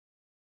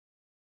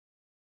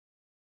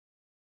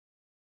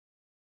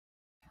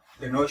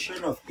The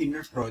notion of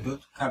inner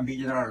product can be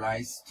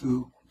generalized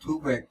to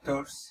two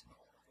vectors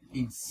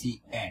in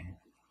Cn.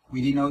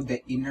 We denote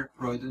the inner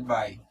product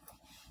by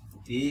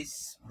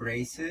these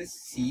braces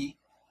C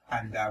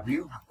and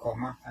W, a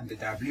comma and the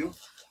W,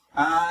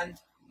 and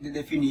the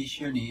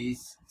definition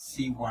is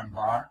C1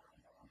 bar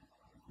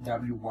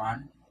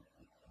W1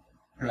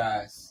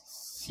 plus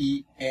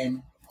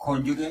Cn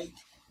conjugate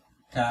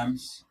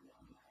times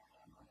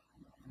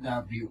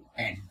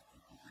Wn.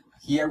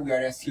 Here we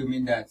are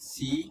assuming that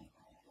C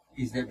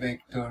is the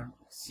vector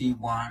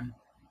C1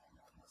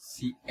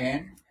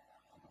 Cn,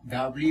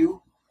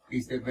 W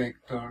is the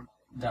vector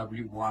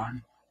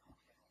W1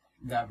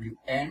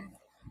 Wn,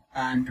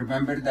 and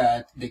remember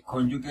that the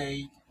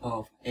conjugate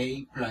of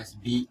A plus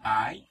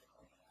Bi,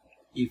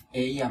 if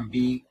A and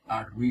B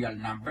are real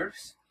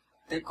numbers,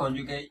 the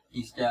conjugate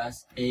is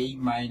just A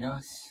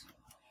minus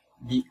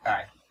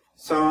Bi.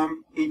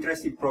 Some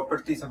interesting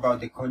properties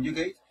about the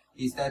conjugate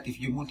is that if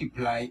you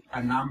multiply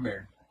a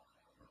number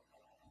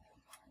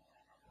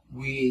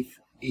with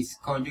its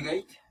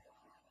conjugate,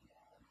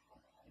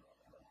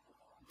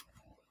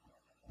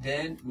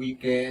 then we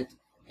get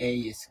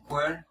A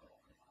squared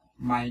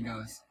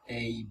minus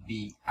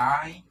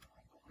ABI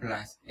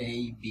plus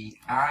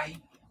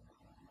ABI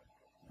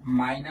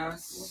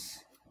minus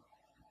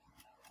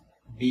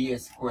B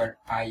squared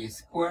I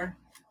squared,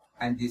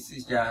 and this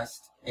is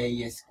just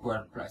A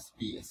squared plus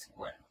B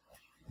squared.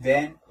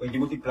 Then when you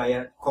multiply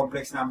a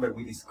complex number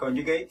with its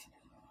conjugate,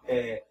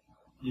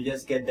 you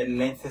just get the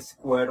length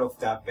square of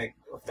that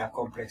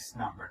complex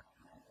number,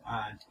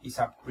 and it's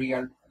a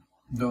real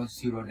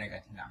non-zero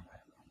negative number.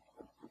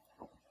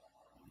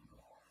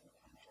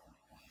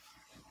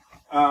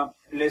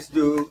 Let's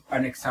do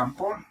an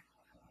example.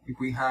 If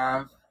we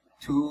have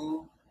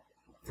 2,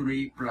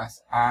 3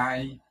 plus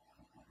I,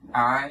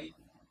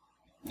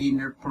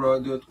 inner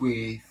product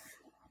with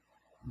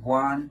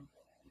 1,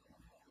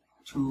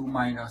 2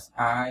 minus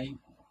I,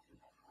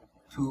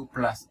 2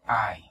 plus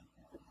I,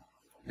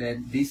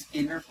 then this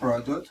inner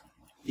product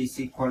is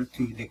equal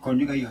to the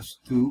conjugate of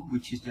 2,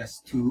 which is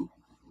just 2,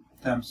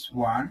 times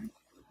 1,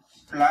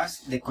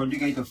 plus the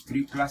conjugate of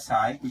 3 plus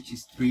I, which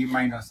is 3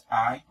 minus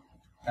I,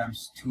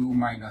 times 2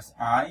 minus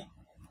I,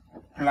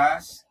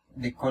 plus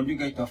the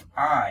conjugate of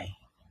I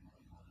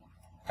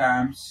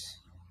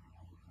times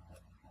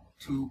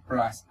 2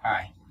 plus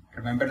I.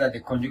 Remember that the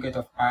conjugate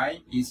of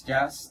I is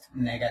just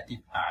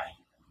negative I.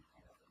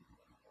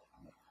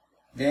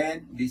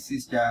 Then this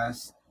is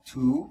just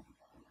 2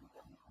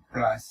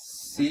 plus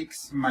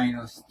 6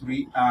 minus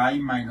 3I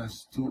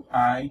minus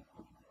 2I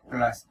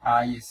plus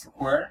I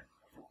squared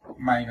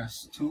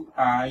minus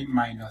 2I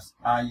minus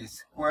I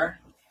squared,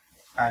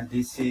 and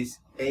this is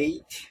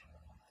 8.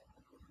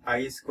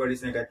 I squared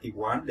is negative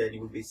 1, then it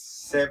will be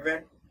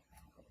 7,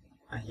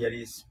 and here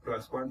is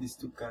plus 1, these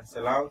two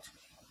cancel out,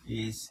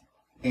 is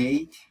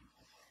 8,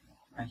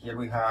 and here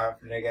we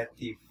have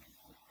negative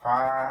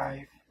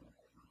 5,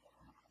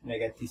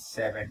 negative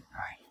 7i.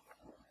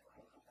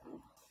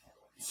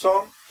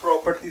 Some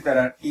properties that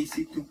are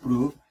easy to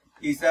prove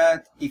is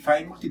that if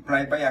I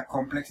multiply by a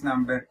complex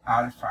number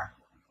alpha,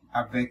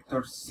 a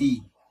vector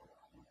C,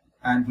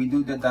 and we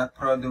do the dot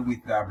product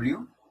with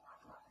W,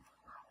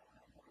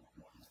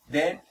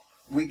 then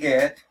we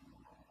get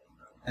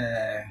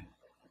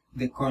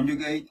the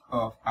conjugate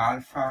of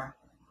alpha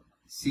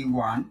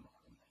C1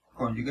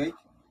 conjugate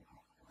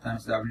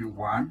times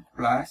W1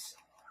 plus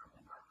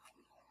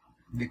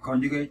the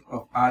conjugate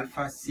of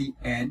alpha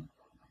Cn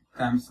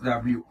times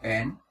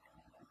Wn,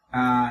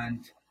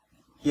 and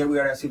here we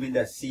are assuming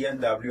that C and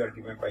W are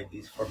given by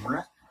this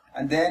formula,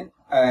 and then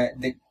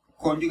the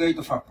conjugate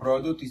of a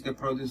product is the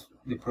product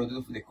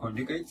of the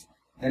conjugates.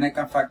 Then I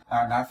can factor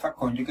an alpha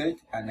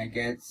conjugate, and I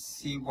get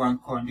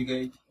C1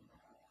 conjugate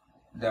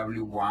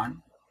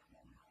W1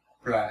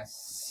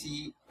 plus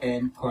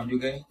Cn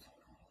conjugate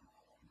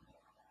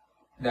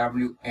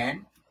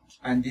Wn,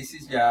 and this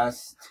is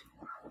just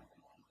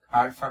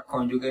alpha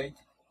conjugate,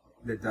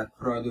 the dot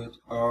product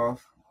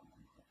of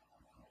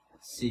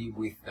C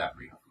with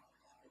W.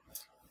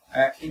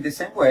 In the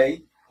same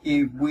way,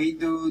 if we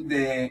do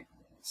the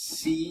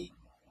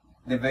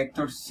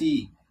vector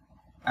C,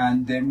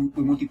 and then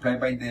we multiply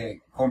by the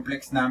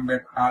complex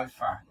number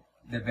alpha,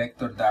 the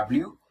vector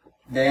W,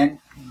 then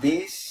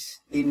this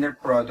inner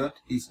product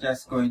is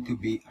just going to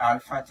be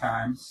alpha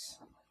times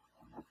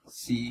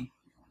C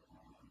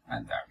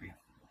and W.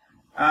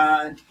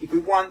 And if we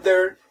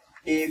wonder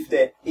if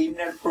the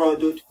inner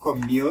product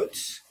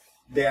commutes,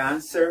 the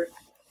answer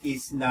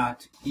is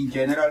not. In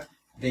general,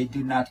 they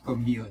do not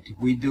commute. If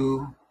we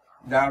do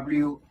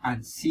W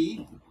and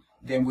C,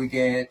 then we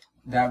get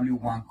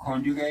W1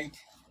 conjugate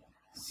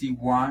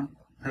C1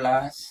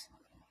 plus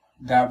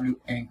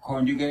Wn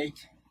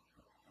conjugate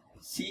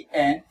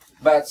Cn.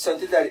 But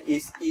something that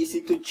is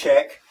easy to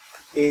check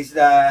is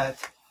that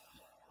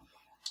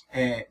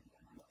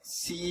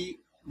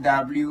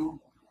CW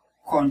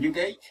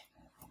conjugate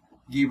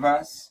give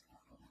us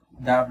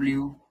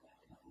WC.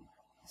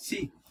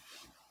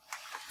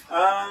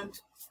 And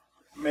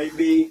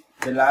maybe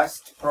the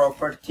last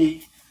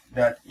property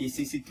that is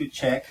easy to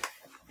check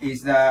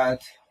is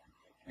that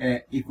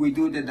if we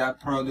do the dot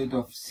product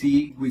of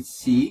C with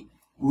C,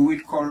 we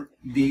will call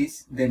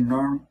this the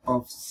norm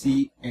of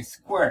C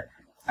squared.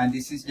 And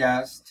this is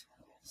just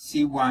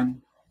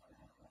C1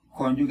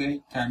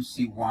 conjugate times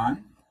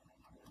C1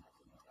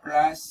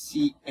 plus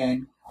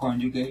Cn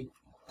conjugate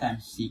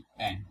times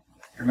Cn.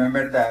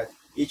 Remember that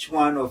each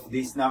one of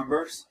these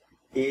numbers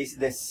is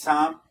the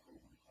sum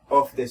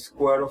of the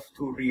square of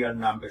two real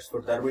numbers.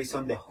 For that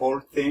reason, the whole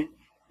thing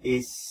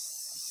is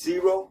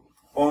 0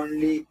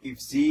 only if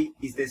Z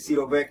is the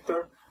 0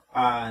 vector,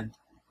 and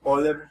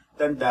other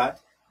than that,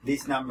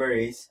 this number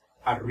is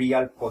a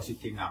real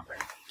positive number.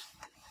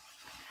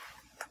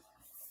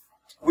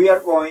 We are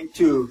going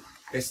to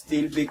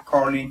still be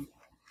calling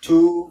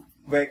two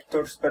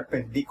vectors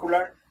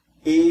perpendicular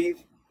if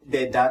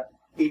the dot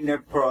inner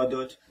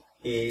product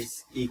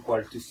is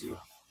equal to 0.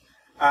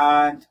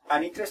 And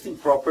an interesting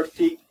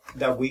property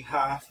that we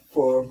have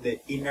for the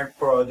inner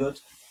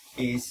product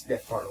is the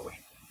following.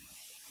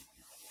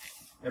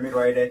 Let me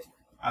write it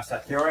as a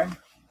theorem.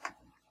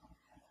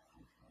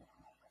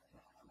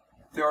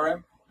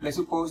 Let's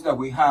suppose that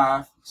we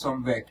have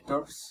some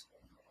vectors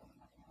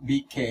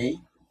Bk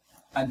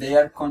and they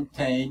are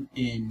contained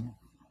in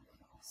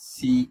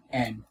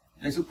Cn.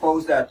 Let's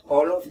suppose that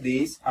all of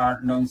these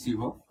are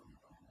non-zero.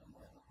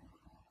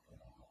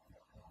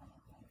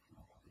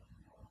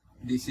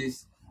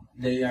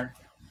 They are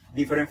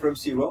different from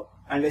 0.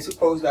 And let's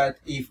suppose that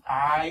if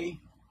I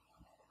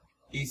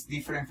is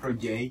different from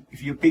j,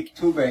 if you pick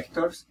two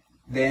vectors,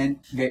 then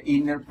the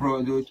inner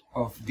product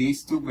of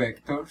these two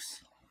vectors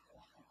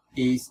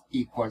is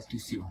equal to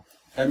 0.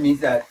 That means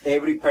that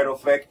every pair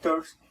of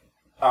vectors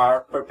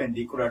are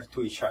perpendicular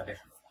to each other.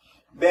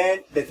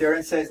 Then the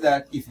theorem says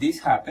that if this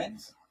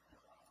happens,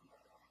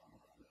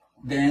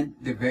 then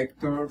the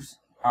vectors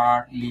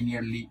are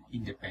linearly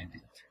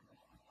independent.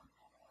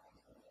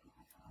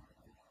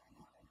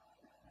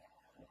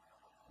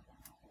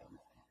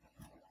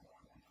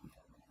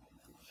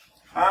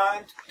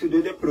 And to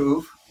do the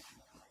proof,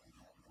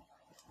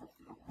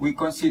 we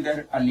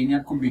consider a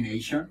linear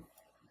combination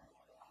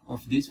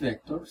of these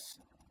vectors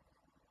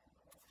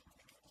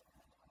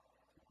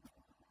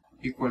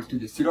equal to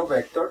the 0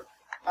 vector,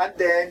 and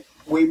then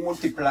we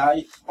multiply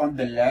on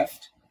the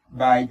left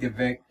by the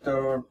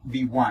vector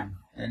v1,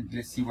 and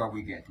let's see what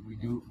we get. We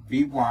do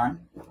v1,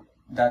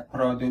 that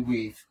product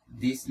with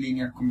this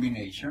linear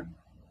combination,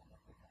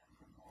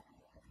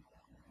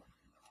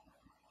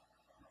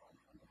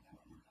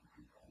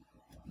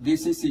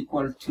 this is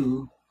equal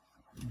to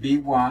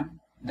v1,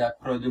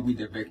 that product with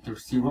the vector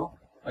 0,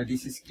 but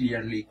this is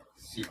clearly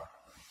 0.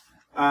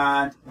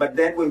 But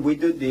then when we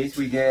do this,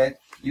 we get,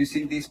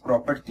 using this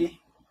property,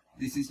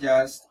 this is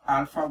just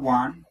alpha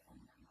 1,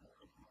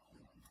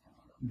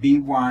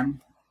 b1,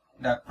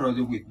 that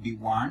product with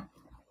b1,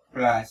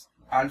 plus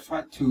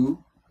alpha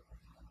 2,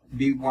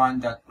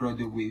 b1, that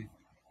product with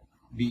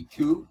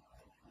b2,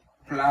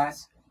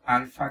 plus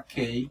alpha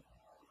k,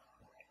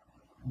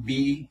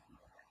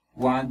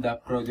 b1,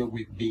 that product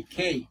with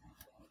bk,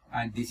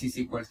 and this is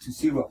equal to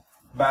 0.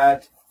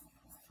 But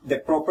the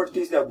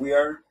properties that we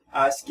are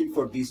asking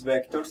for these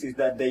vectors is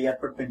that they are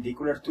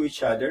perpendicular to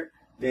each other.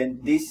 Then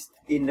this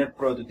inner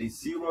product is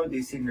 0,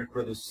 this inner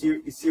product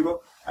is 0,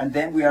 and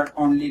then we are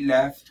only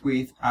left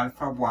with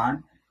alpha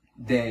 1,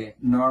 the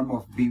norm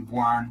of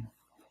b1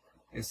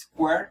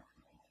 squared,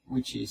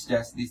 which is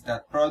just this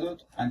dot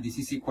product, and this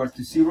is equal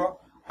to 0,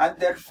 and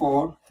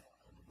therefore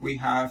we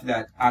have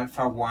that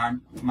alpha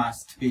 1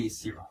 must be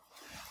 0.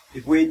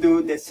 If we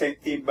do the same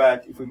thing,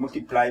 but if we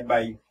multiply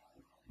by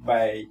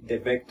the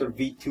vector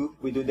v2,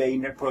 we do the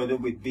inner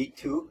product with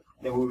v2,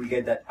 then we will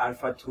get that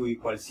alpha 2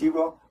 equals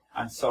 0,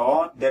 and so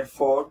on.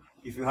 Therefore,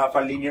 if you have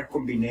a linear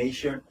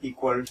combination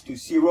equal to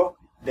 0,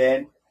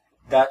 then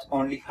that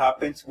only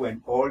happens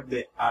when all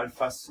the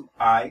alpha sub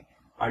I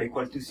are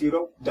equal to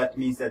 0. That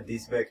means that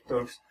these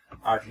vectors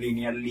are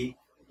linearly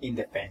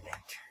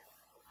independent.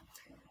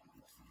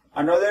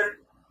 Another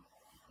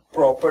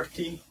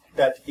property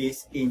that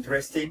is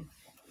interesting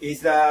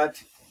is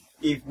that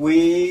if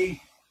we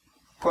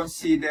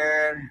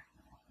consider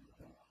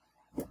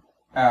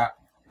a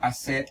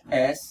set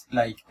S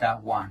like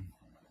that one,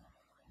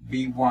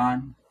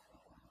 B1,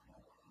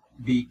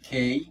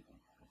 Bk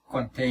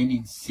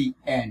containing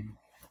Cn,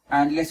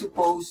 and let's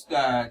suppose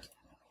that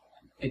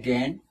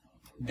again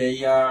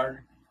they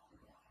are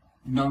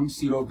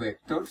non-zero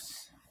vectors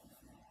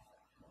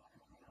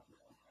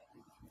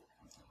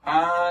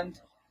and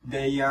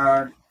they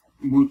are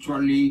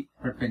mutually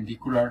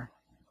perpendicular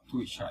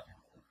to each other.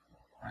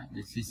 Right?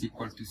 This is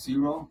equal to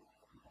 0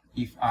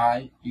 if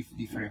I is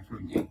different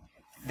from j.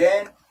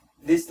 Then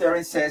this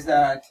theorem says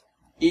that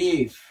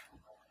if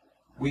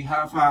we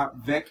have a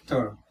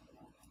vector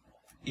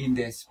in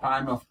the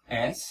span of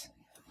S,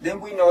 then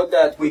we know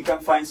that we can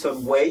find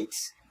some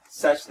weights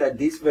such that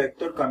this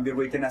vector can be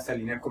written as a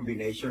linear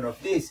combination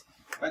of this.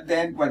 But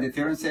then what the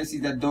theorem says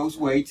is that those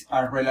weights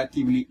are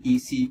relatively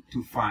easy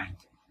to find.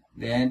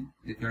 Then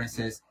the theorem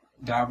says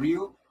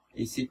W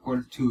is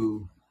equal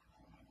to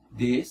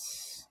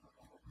this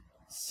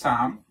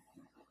sum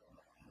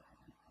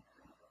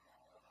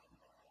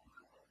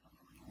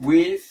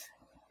with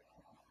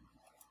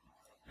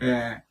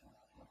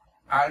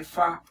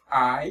alpha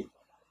I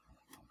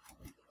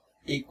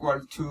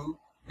equal to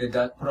the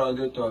dot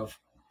product of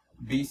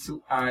b sub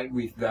I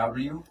with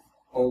w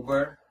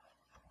over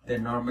the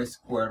normal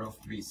square of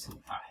b sub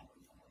I.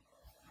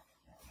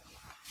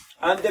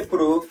 And the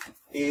proof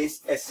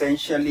is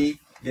essentially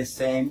the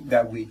same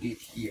that we did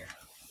here.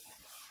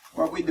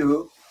 What we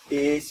do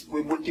is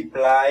we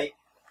multiply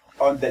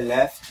on the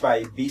left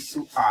by b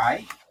sub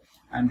I,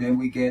 and then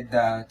we get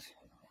that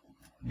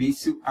b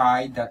sub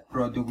I dot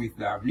product with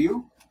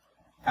w.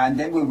 And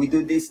then when we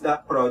do this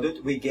dot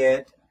product, we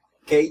get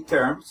k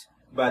terms,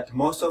 but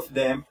most of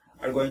them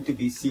are going to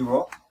be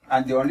 0,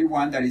 and the only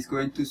one that is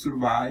going to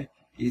survive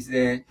is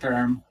the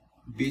term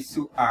b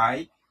sub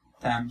I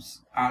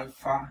times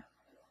alpha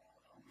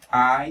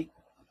I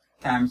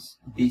times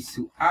b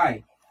sub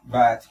I.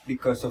 But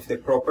because of the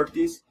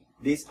properties,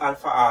 this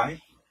alpha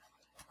I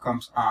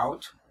comes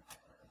out,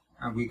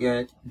 and we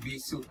get b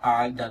sub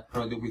I dot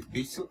product with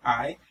b sub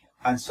I,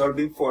 and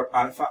solving for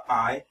alpha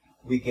I,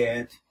 we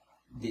get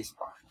this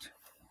part.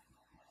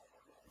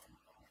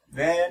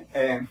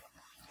 Then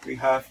we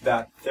have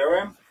that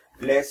theorem.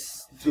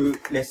 Let's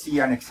see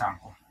an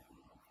example.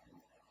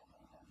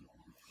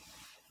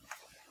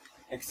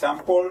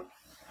 Example,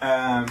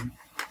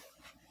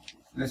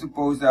 let's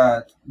suppose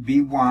that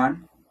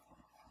b1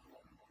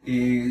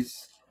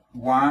 is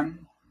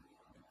 1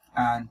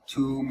 and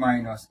 2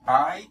 minus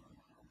I,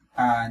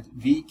 and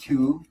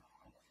b2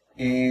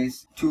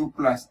 is 2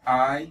 plus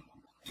I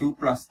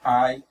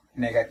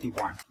negative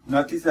 1.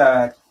 Notice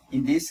that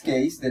in this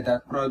case, the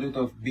dot product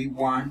of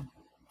b1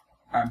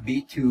 and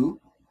b2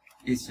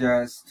 is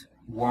just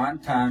 1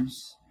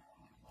 times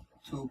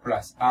 2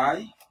 plus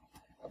I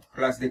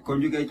plus the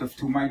conjugate of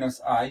 2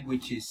 minus I,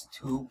 which is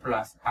 2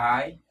 plus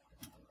I,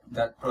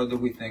 that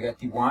product with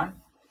negative 1.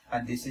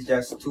 And this is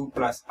just 2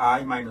 plus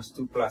I minus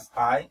 2 plus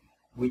I,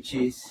 which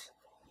is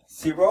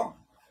 0.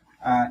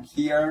 And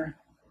here,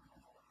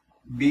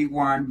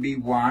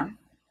 b1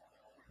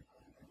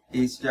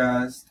 is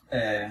just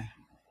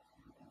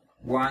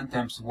 1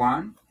 times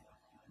 1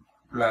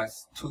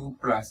 plus 2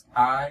 plus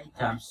I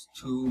times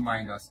 2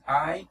 minus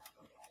I,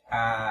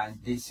 and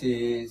this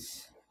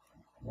is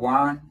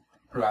 1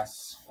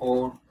 plus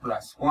 4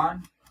 plus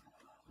 1,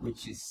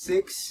 which is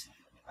 6,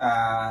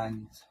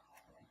 and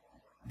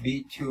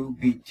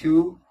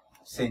b2,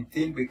 same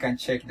thing. We can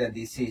check that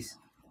this is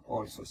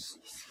also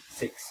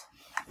 6.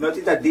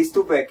 Notice that these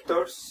two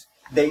vectors,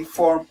 they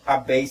form a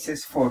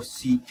basis for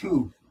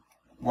C2.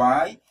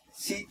 Why?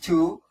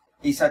 C2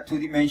 is a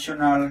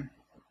two-dimensional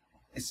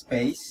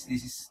space.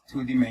 This is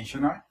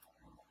two-dimensional.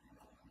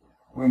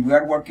 When we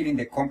are working in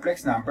the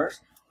complex numbers,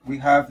 we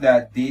have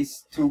that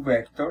these two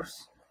vectors,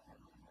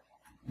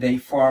 they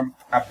form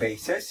a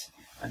basis,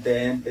 and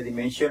then the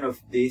dimension of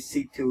this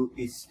C2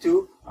 is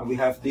 2, and we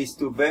have these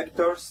two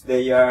vectors.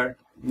 They are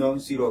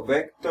non-zero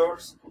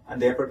vectors,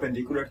 and they are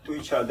perpendicular to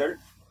each other.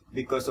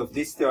 Because of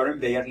this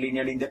theorem, they are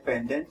linearly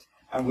independent,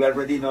 and we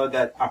already know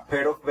that a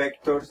pair of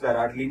vectors that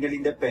are linearly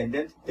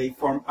independent, they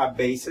form a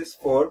basis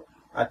for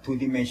a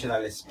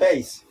two-dimensional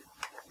space.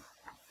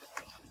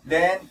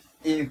 Then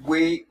if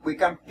we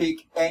can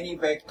pick any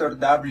vector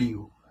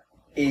w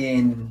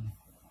in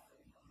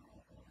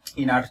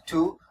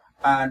R2,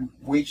 and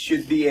we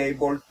should be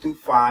able to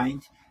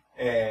find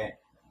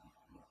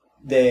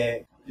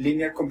the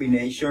linear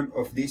combination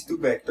of these two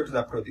vectors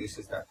that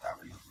produces that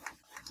w.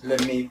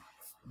 Let me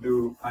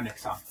do an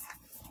example.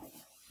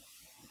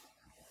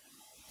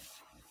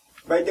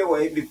 By the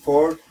way,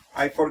 before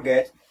I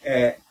forget,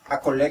 a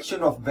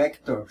collection of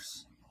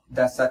vectors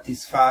that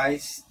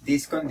satisfies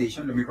this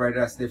condition, let me write it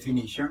as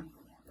definition.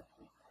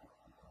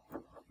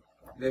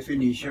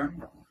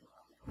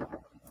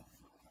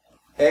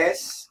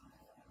 S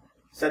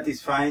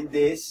satisfying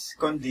this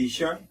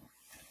condition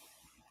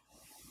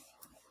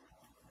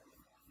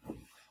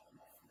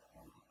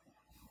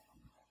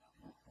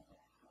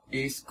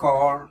is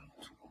called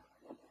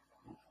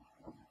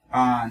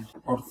an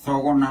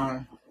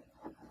orthogonal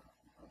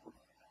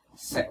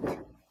set.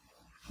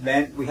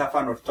 Then we have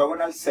an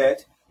orthogonal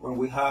set when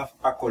we have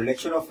a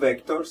collection of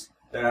vectors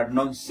that are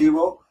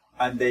non-zero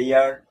and they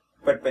are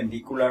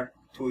perpendicular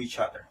to each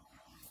other.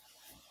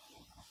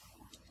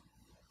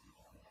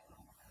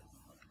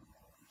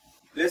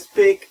 Let's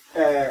pick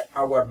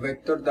our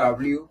vector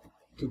w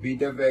to be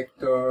the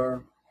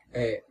vector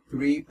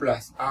 3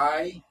 plus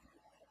I,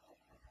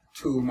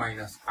 2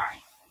 minus I.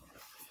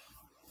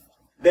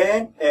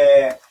 Then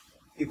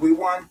if we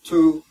want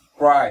to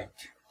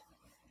write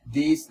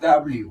this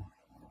w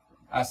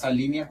as a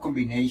linear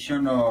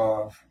combination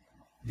of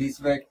this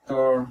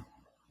vector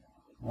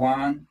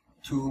 1,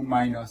 2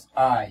 minus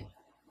I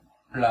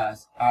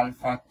plus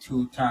alpha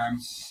 2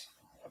 times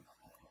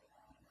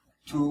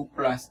 2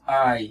 plus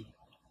I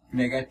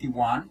negative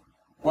 1,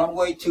 one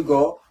way to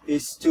go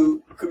is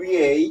to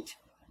create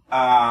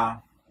a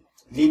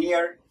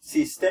linear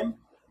system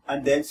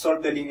and then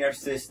solve the linear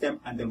system,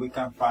 and then we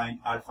can find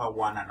alpha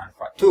 1 and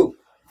alpha 2.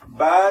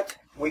 But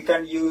we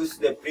can use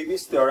the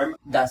previous theorem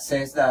that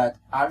says that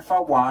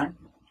alpha 1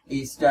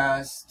 is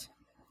just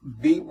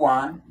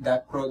B1,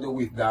 that product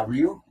with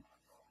W,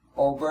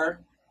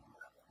 over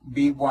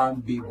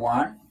B1,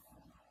 B1,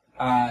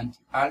 and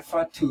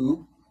alpha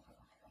 2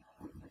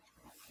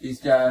 is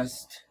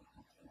just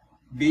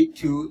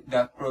B2,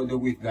 that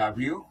product with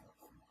W,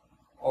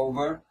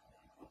 over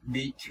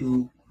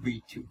B2,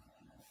 B2.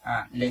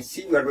 Let's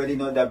see, we already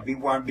know that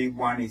B1,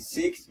 B1 is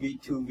 6,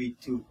 B2,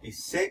 B2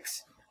 is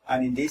 6,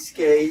 and in this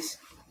case,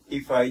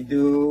 if I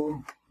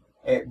do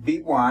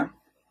B1,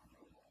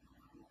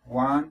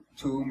 1,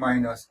 2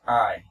 minus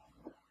I,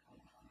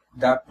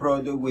 that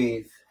product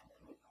with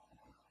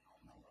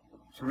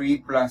 3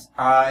 plus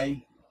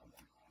I,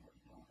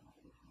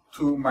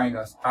 2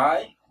 minus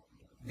I,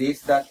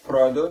 that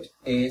product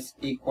is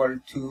equal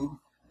to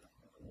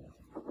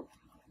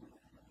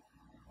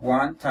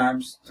 1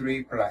 times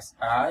 3 plus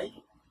I,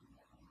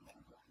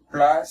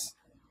 plus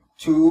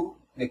 2,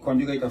 the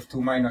conjugate of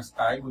 2 minus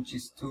I, which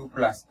is 2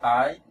 plus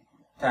I,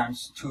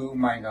 times 2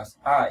 minus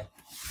I.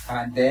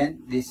 And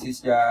then this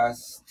is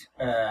just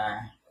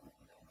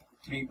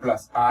 3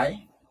 plus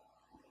I,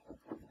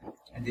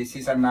 and this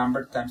is a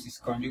number times its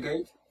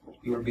conjugate,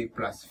 it will be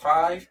plus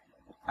 5,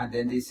 and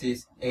then this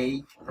is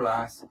 8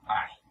 plus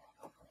I.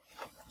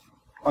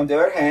 On the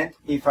other hand,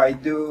 if I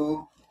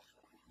do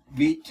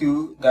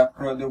B2, that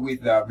product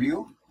with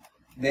W,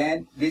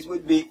 then this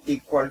would be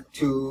equal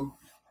to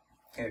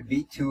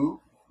B2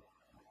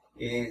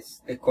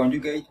 is the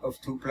conjugate of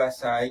 2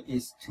 plus I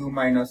is 2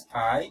 minus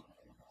I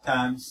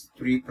times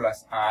 3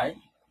 plus I,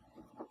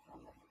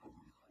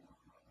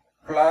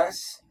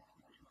 plus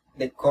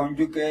the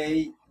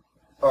conjugate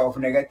of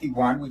negative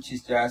 1, which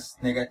is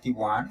just negative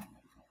 1,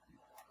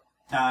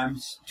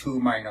 times 2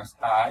 minus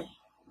I,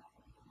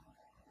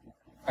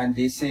 and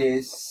this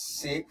is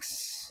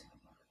 6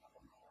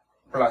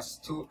 plus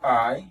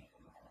 2I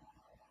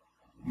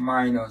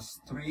minus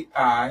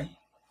 3I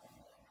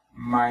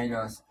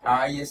minus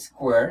I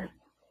squared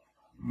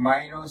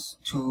minus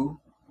 2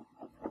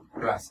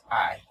 plus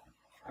I.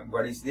 And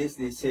what is this?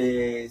 This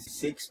is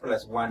 6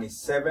 plus 1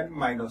 is 7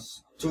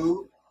 minus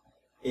 2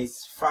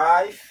 is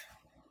 5.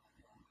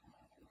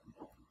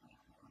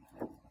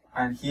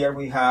 And here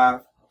we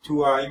have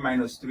 2I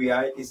minus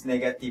 3I is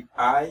negative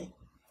I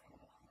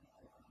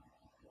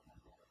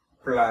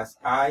plus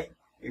I,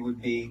 it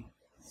would be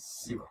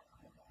 0.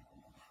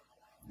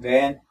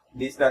 Then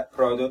that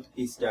product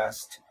is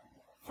just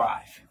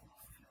 5.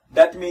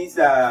 That means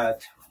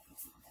that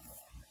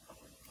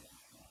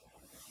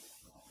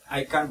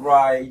I can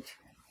write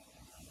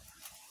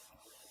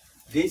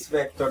this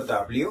vector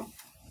W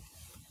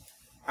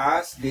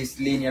as this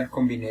linear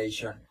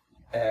combination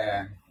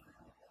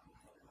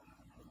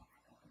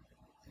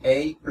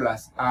A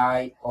plus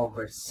I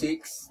over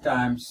 6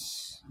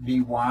 times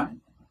B1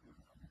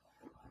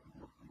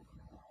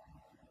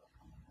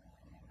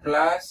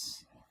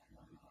 plus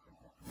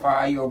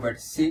 5 over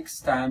 6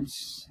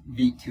 times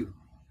B2.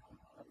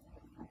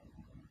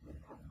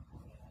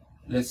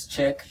 Let's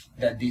check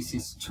that this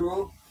is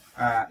true.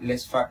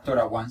 Let's factor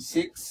a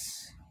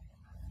 1/6,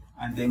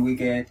 and then we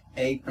get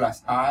A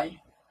plus I.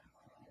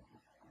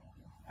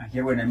 And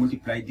here when I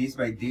multiply this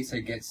by this, I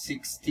get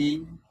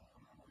 16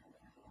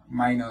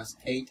 minus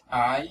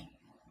 8I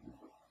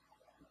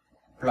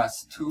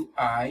plus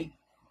 2I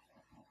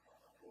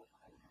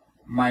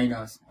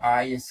minus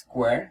I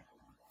squared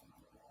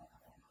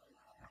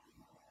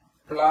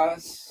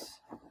plus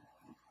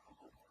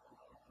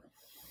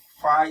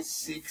 5,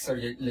 6, or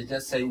let's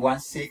just say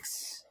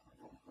 1/6,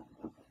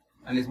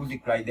 and let's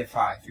multiply the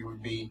 5. It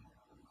would be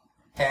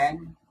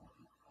 10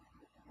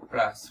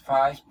 plus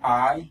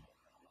 5I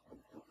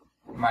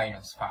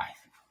minus 5.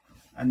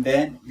 And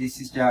then this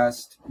is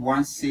just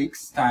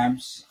 1/6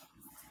 times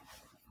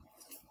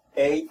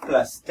 8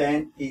 plus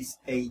 10 is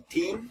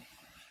 18.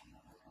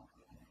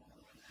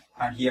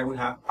 And here we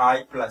have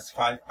I plus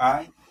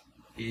 5I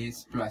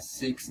is plus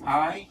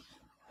 6I.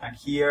 And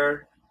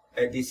here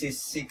this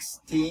is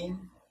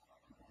 16.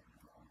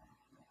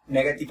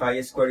 Negative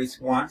I squared is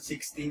 1.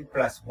 16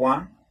 plus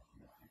 1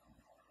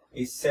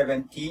 is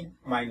 17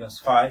 minus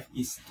 5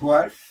 is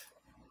 12.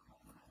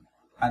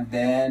 And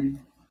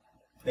then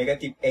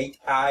negative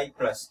 8I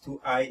plus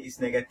 2I is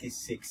negative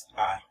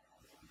 6I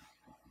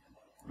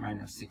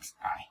minus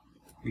 6I.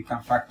 We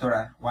can factor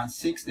a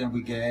 1/6, then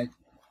we get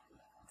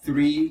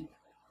 3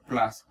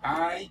 plus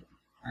I,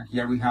 and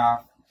here we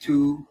have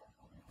 2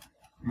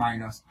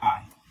 minus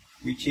I,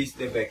 which is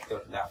the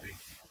vector W.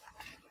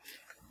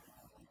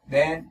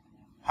 Then,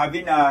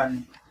 having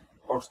an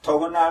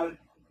orthogonal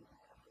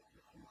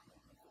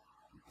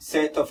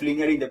set of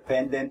linear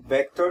independent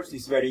vectors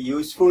is very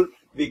useful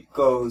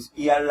because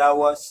it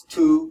allows us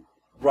to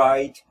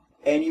write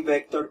any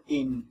vector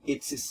in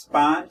its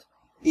span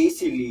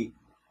easily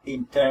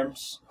in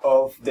terms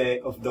of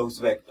those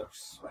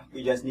vectors.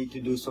 We just need to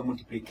do some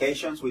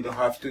multiplications. We don't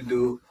have to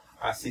do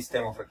a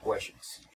system of equations.